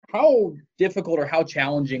how difficult or how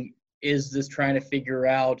challenging is this trying to figure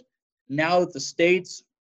out now that the state's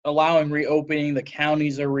allowing reopening, the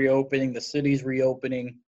counties are reopening, the city's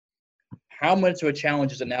reopening? How much of a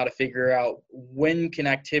challenge is it now to figure out when can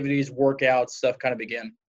activities, workouts, stuff kind of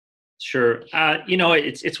begin? Sure.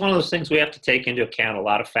 It's one of those things we have to take into account a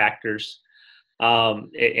lot of factors.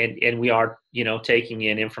 And we are, taking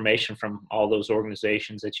in information from all those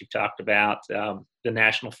organizations that you've talked about. The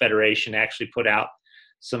National Federation actually put out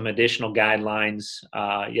some additional guidelines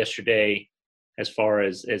yesterday as far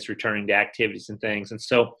as returning to activities and things. And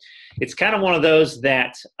so it's kind of one of those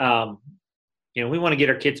that, we want to get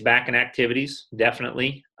our kids back in activities,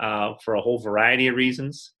 definitely, for a whole variety of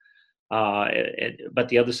reasons. But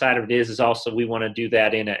the other side of it is also we want to do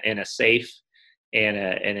that in a safe and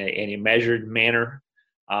in a measured manner.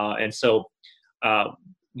 And so,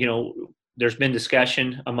 there's been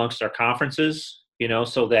discussion amongst our conferences,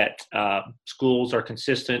 so that schools are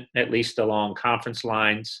consistent, at least along conference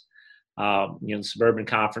lines. The Suburban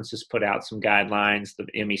Conference has put out some guidelines. The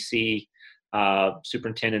MEC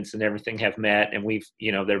superintendents and everything have met, and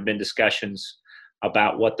there have been discussions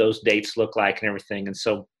about what those dates look like and everything. And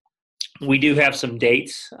so we do have some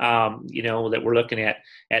dates, that we're looking at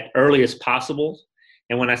early as possible.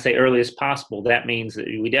 And when I say early as possible, that means that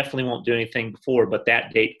we definitely won't do anything before, but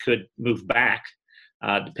that date could move back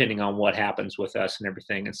depending on what happens with us and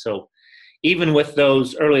everything. And so even with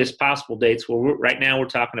those earliest possible dates, right now we're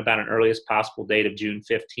talking about an earliest possible date of June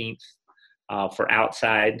 15th for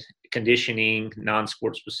outside conditioning,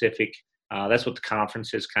 non-sport specific. That's what the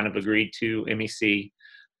conference has kind of agreed to, MEC.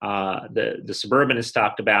 The Suburban has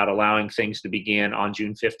talked about allowing things to begin on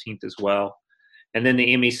June 15th as well. And then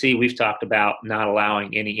the MEC, we've talked about not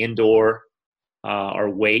allowing any indoor or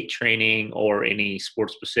weight training or any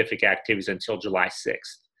sport-specific activities until July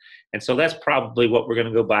 6th. And so that's probably what we're going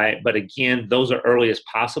to go by. But again, those are earliest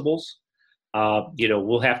possibles.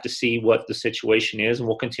 We'll have to see what the situation is, and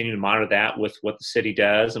we'll continue to monitor that with what the city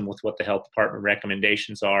does and with what the health department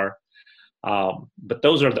recommendations are. But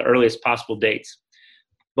those are the earliest possible dates.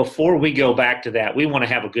 Before we go back to that, we want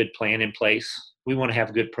to have a good plan in place. We want to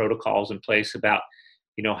have good protocols in place about,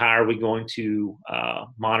 how are we going to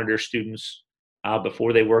monitor students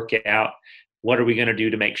before they work out? What are we going to do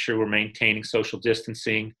to make sure we're maintaining social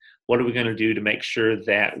distancing? What are we going to do to make sure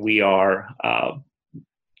that we are,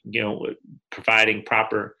 providing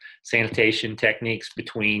proper sanitation techniques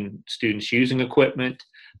between students using equipment,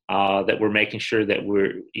 that we're making sure that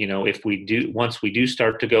we're, once we do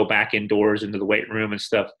start to go back indoors into the weight room and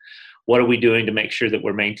stuff, what are we doing to make sure that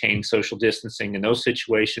we're maintaining social distancing in those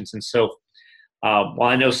situations? And so, while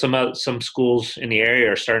I know some schools in the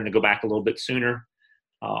area are starting to go back a little bit sooner,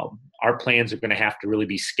 our plans are going to have to really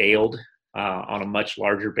be scaled on a much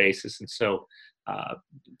larger basis. And so,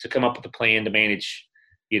 to come up with a plan to manage,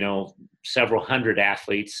 several hundred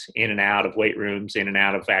athletes in and out of weight rooms, in and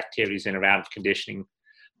out of activities, in and out of conditioning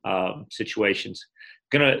situations,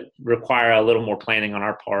 going to require a little more planning on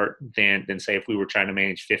our part than say if we were trying to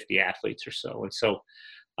manage 50 athletes or so. And so,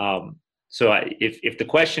 if the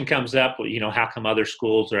question comes up, how come other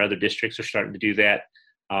schools or other districts are starting to do that?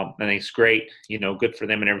 I think it's great, good for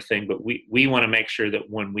them and everything. But we want to make sure that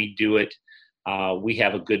when we do it, we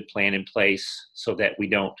have a good plan in place so that we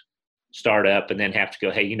don't start up and then have to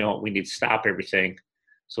go, hey, we need to stop everything.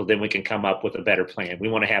 So then we can come up with a better plan. We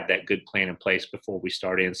want to have that good plan in place before we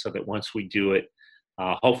start in, so that once we do it,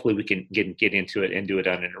 hopefully we can get into it and do it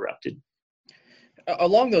uninterrupted.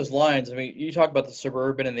 Along those lines, I mean, you talk about the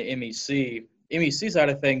Suburban and the MEC. MEC side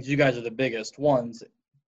of things, you guys are the biggest ones.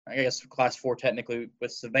 I guess Class 4 technically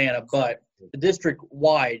with Savannah, but the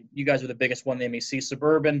district-wide, you guys are the biggest one, the MEC.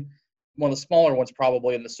 Suburban, one of the smaller ones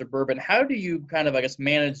probably in the Suburban. How do you kind of,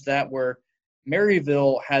 manage that where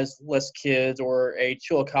Maryville has less kids or a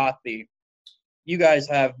Chillicothe? You guys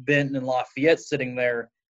have Benton and Lafayette sitting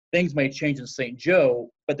there. Things may change in St.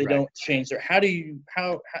 Joe, but they don't change there. How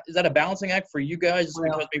is that a balancing act for you guys? Just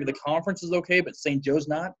because maybe the conference is okay, but St. Joe's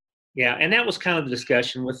not? Yeah, and that was kind of the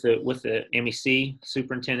discussion with the MEC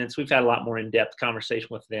superintendents. We've had a lot more in-depth conversation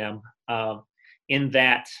with them. In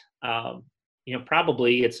that,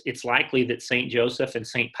 probably it's likely that St. Joseph and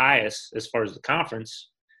St. Pius, as far as the conference,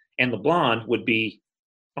 and LeBlond would be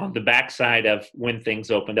on the backside of when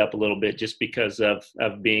things opened up a little bit, just because of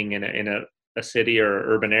being in a city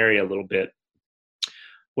or urban area a little bit.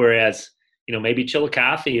 Whereas, maybe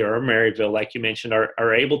Chillicothe or Maryville, like you mentioned,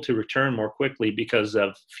 are able to return more quickly because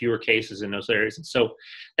of fewer cases in those areas. And so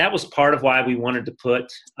that was part of why we wanted to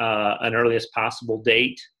put an earliest possible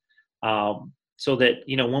date, so that,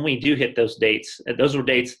 when we do hit those dates, those were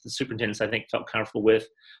dates the superintendents, I think, felt comfortable with.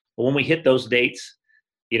 But when we hit those dates,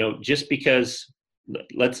 just because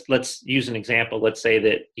let's use an example. Let's say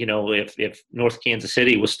that, if North Kansas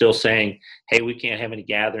City was still saying, hey, we can't have any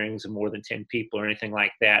gatherings of more than 10 people or anything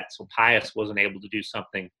like that, so Pius wasn't able to do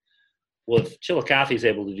something. Well, if Chillicothe is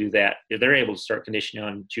able to do that, if they're able to start conditioning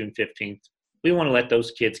on June 15th, we want to let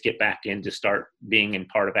those kids get back in to start being in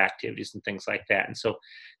part of activities and things like that. And so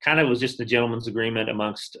kind of was just a gentleman's agreement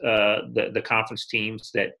amongst the conference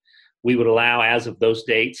teams that we would allow as of those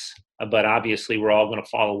dates, but obviously we're all going to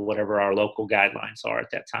follow whatever our local guidelines are at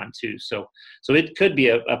that time too. So it could be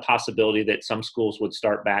a possibility that some schools would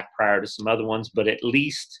start back prior to some other ones, but at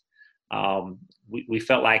least we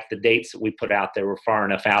felt like the dates that we put out there were far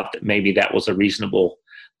enough out that maybe that was a reasonable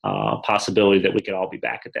possibility that we could all be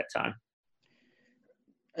back at that time.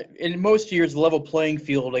 In most years, level playing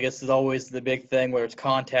field, I guess, is always the big thing, where it's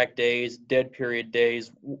contact days, dead period days.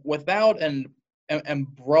 Without an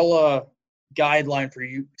umbrella guideline for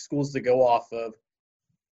you schools to go off of,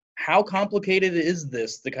 how complicated is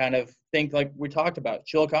this to kind of think, like we talked about?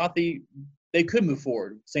 Chillicothe, they could move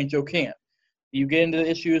forward. St. Joe can't. You get into the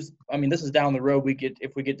issues. I mean, this is down the road.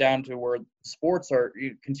 If we get down to where sports are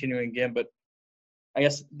continuing again, but I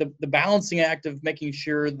guess the balancing act of making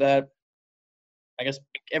sure that, I guess,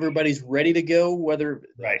 everybody's ready to go, whether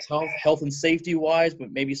it's health and safety wise,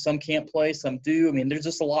 but maybe some can't play, some do. I mean, there's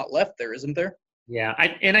just a lot left there, isn't there? Yeah,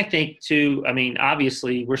 I think too. I mean,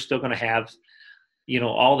 obviously, we're still going to have,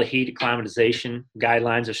 all the heat acclimatization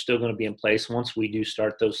guidelines are still going to be in place once we do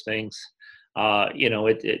start those things.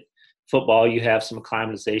 Football, you have some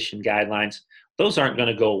acclimatization guidelines. Those aren't going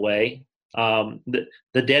to go away. The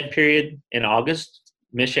dead period in August,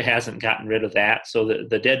 Misha hasn't gotten rid of that. So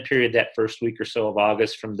the dead period, that first week or so of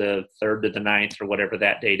August from the 3rd to the 9th or whatever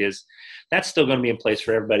that date is, that's still going to be in place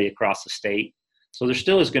for everybody across the state. So there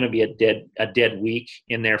still is going to be a dead week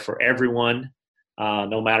in there for everyone,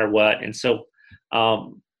 no matter what. And so, I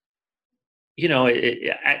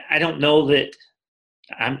don't know that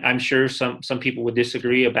I'm sure some people would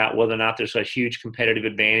disagree about whether or not there's a huge competitive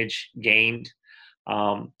advantage gained.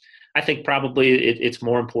 I think probably it's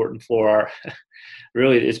more important for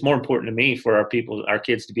it's more important to me for our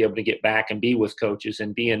kids to be able to get back and be with coaches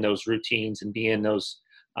and be in those routines and be in those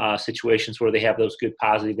situations where they have those good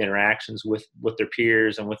positive interactions with their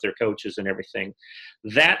peers and with their coaches and everything.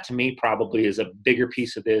 That to me probably is a bigger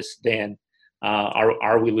piece of this than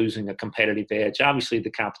are we losing a competitive edge? Obviously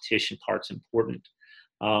the competition part's important,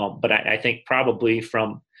 but I think probably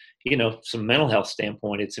from some mental health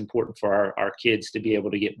standpoint, it's important for our kids to be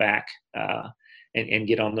able to get back and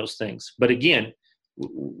get on those things. But again,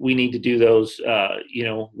 we need to do those,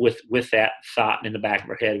 with that thought in the back of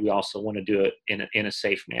our head. We also want to do it in a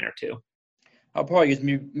safe manner too. I'll probably use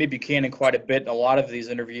maybe Buchanan quite a bit in a lot of these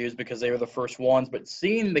interviews because they were the first ones. But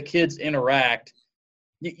seeing the kids interact,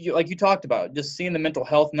 like you talked about, just seeing the mental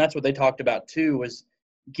health, and that's what they talked about too, was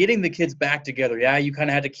getting the kids back together. Yeah, you kind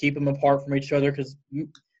of had to keep them apart from each other because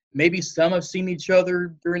maybe some have seen each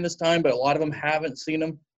other during this time, but a lot of them haven't seen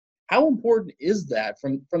them. How important is that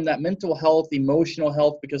from that mental health, emotional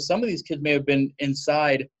health? Because some of these kids may have been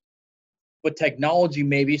inside with technology,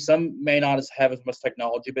 maybe. Some may not have as much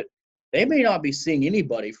technology, but they may not be seeing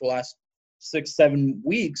anybody for the last 6-7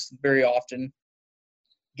 weeks very often.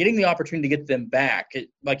 Getting the opportunity to get them back,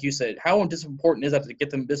 like you said, how important is that to get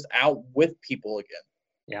them just out with people again?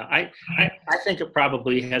 Yeah, I think it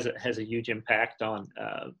probably has a huge impact on,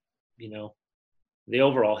 the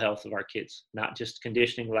overall health of our kids, not just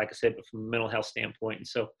conditioning, like I said, but from a mental health standpoint. And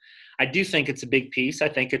so I do think it's a big piece. I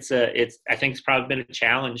think it's probably been a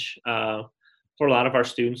challenge for a lot of our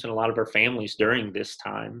students and a lot of our families during this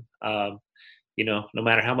time. No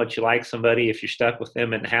matter how much you like somebody, if you're stuck with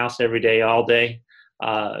them in the house every day, all day,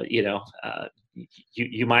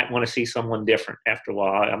 you might want to see someone different after a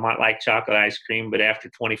while. I might like chocolate ice cream, but after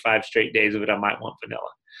 25 straight days of it, I might want vanilla.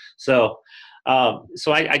 So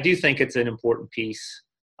I do think it's an important piece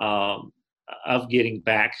of getting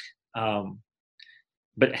back.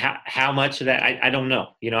 But how much of that, I don't know.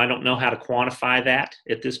 I don't know how to quantify that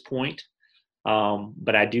at this point.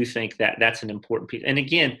 But I do think that that's an important piece. And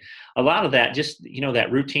again, a lot of that, just,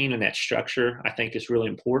 that routine and that structure, I think is really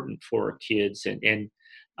important for kids. And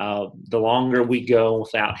the longer we go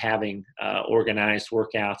without having organized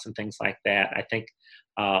workouts and things like that, I think,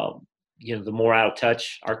 the more out of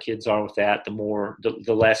touch our kids are with that,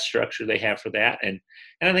 the less structure they have for that. And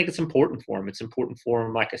I think it's important for them. It's important for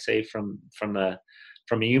them, like I say, from a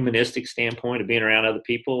humanistic standpoint of being around other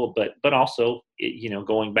people, but also,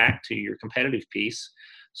 going back to your competitive piece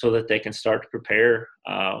so that they can start to prepare,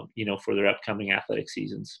 for their upcoming athletic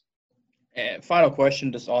seasons. And final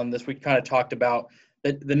question just on this. We kind of talked about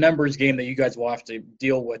the numbers game that you guys will have to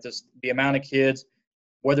deal with, is the amount of kids.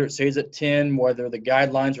 whether it stays at 10, whether the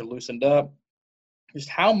guidelines are loosened up, just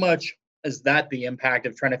how much is that the impact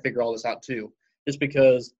of trying to figure all this out too? Just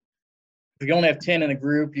because if you only have 10 in a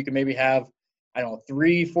group, you can maybe have, I don't know,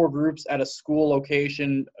 3-4 groups at a school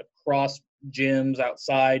location across gyms,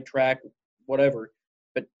 outside, track, whatever.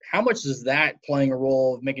 But how much is that playing a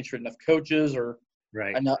role of making sure enough coaches or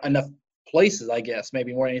enough places, I guess,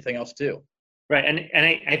 maybe more than anything else too? Right. And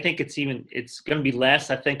I think it's going to be less,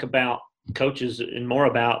 I think, about coaches and more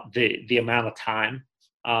about the amount of time.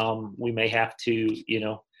 We may have to,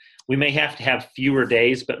 we may have to have fewer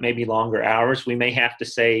days, but maybe longer hours. We may have to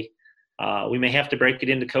say, we may have to break it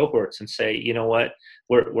into cohorts and say, you know what,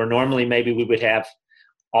 we're normally maybe we would have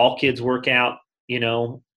all kids work out,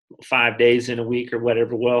 5 days in a week or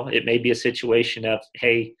whatever. Well, it may be a situation of,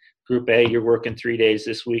 hey, Group A, you're working 3 days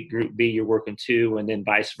this week. Group B, you're working 2, and then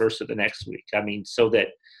vice versa the next week. I mean, so that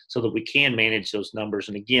we can manage those numbers.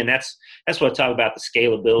 And again, that's what I talk about, the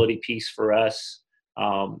scalability piece for us.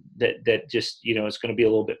 That just it's going to be a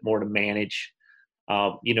little bit more to manage.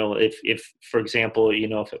 If for example,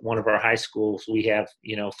 if at one of our high schools we have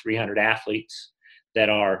 300 athletes that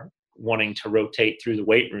are wanting to rotate through the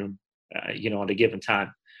weight room, at a given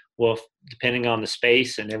time. Well, depending on the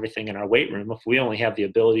space and everything in our weight room, if we only have the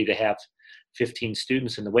ability to have 15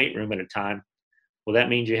 students in the weight room at a time, well, that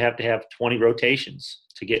means you have to have 20 rotations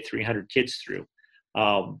to get 300 kids through.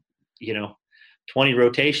 20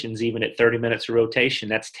 rotations, even at 30 minutes of rotation,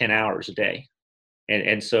 that's 10 hours a day.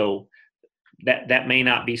 And so that may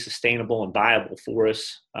not be sustainable and viable for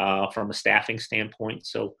us from a staffing standpoint.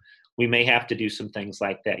 So we may have to do some things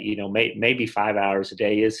like that. Maybe 5 hours a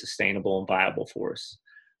day is sustainable and viable for us.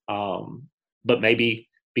 But maybe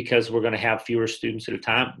because we're going to have fewer students at a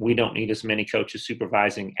time, we don't need as many coaches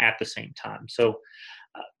supervising at the same time. So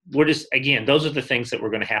we're just, again, those are the things that we're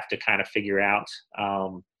going to have to kind of figure out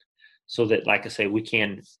so that, like I say, we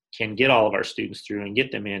can get all of our students through and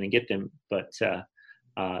get them in and get them. But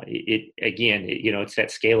it's that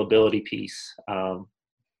scalability piece.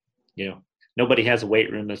 Nobody has a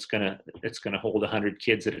weight room that's going to hold 100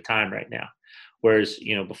 kids at a time right now. Whereas,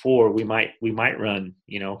 before we might run,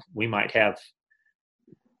 we might have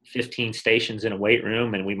 15 stations in a weight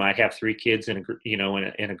room, and we might have 3 kids in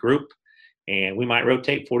a group, and we might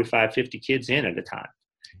rotate 45, 50 kids in at a time.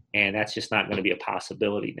 And that's just not going to be a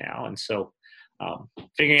possibility now. And so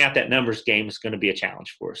figuring out that numbers game is going to be a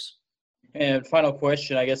challenge for us. And final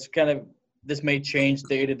question, I guess this may change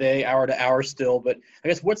day to day, hour to hour still, but I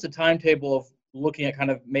guess what's the timetable of looking at kind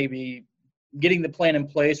of maybe getting the plan in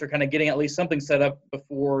place or kind of getting at least something set up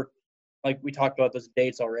before, like we talked about those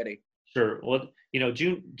dates already? Sure. Well,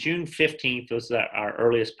 June 15th was our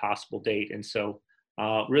earliest possible date. And so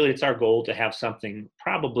really it's our goal to have something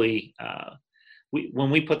probably when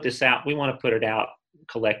we put this out, we want to put it out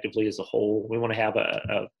collectively as a whole. We want to have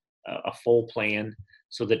a full plan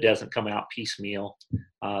so that it doesn't come out piecemeal,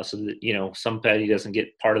 so that, somebody doesn't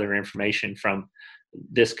get part of their information from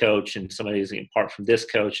this coach and somebody doesn't get part from this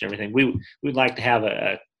coach and everything. We'd like to have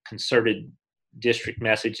a concerted district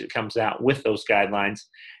message that comes out with those guidelines.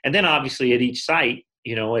 And then obviously at each site,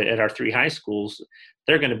 at our 3 high schools,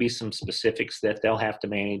 there are going to be some specifics that they'll have to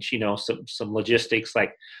manage, some logistics,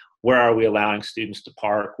 like where are we allowing students to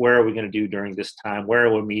park? Where are we going to do during this time? Where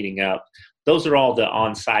are we meeting up? Those are all the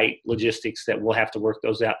on-site logistics that we'll have to work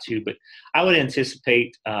those out too. But I would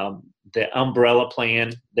anticipate the umbrella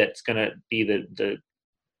plan that's going to be the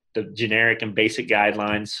generic and basic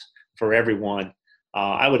guidelines for everyone.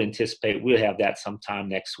 I would anticipate we'll have that sometime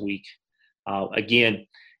next week. Again,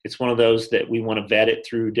 it's one of those that we want to vet it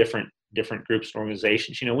through different groups and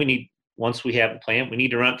organizations. Once we have a plan, we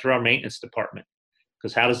need to run it through our maintenance department.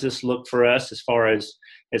 Because how does this look for us as far as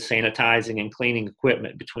sanitizing and cleaning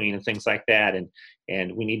equipment between and things like that?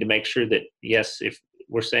 And we need to make sure that, yes, if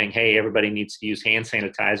we're saying, hey, everybody needs to use hand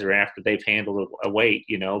sanitizer after they've handled a weight,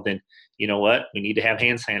 then you know what? We need to have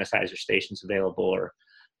hand sanitizer stations available. Or,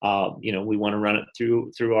 we want to run it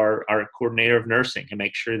through our coordinator of nursing and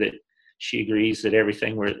make sure that she agrees that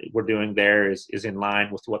everything we're doing there is in line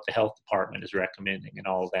with what the health department is recommending and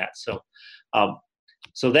all of that.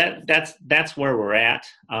 So that's where we're at.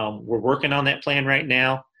 We're working on that plan right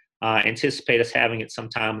now. Anticipate us having it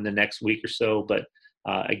sometime in the next week or so. But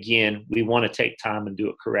again, we want to take time and do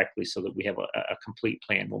it correctly so that we have a complete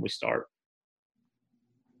plan when we start.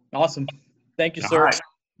 Awesome. Thank you, sir.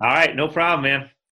 All right. No problem, man.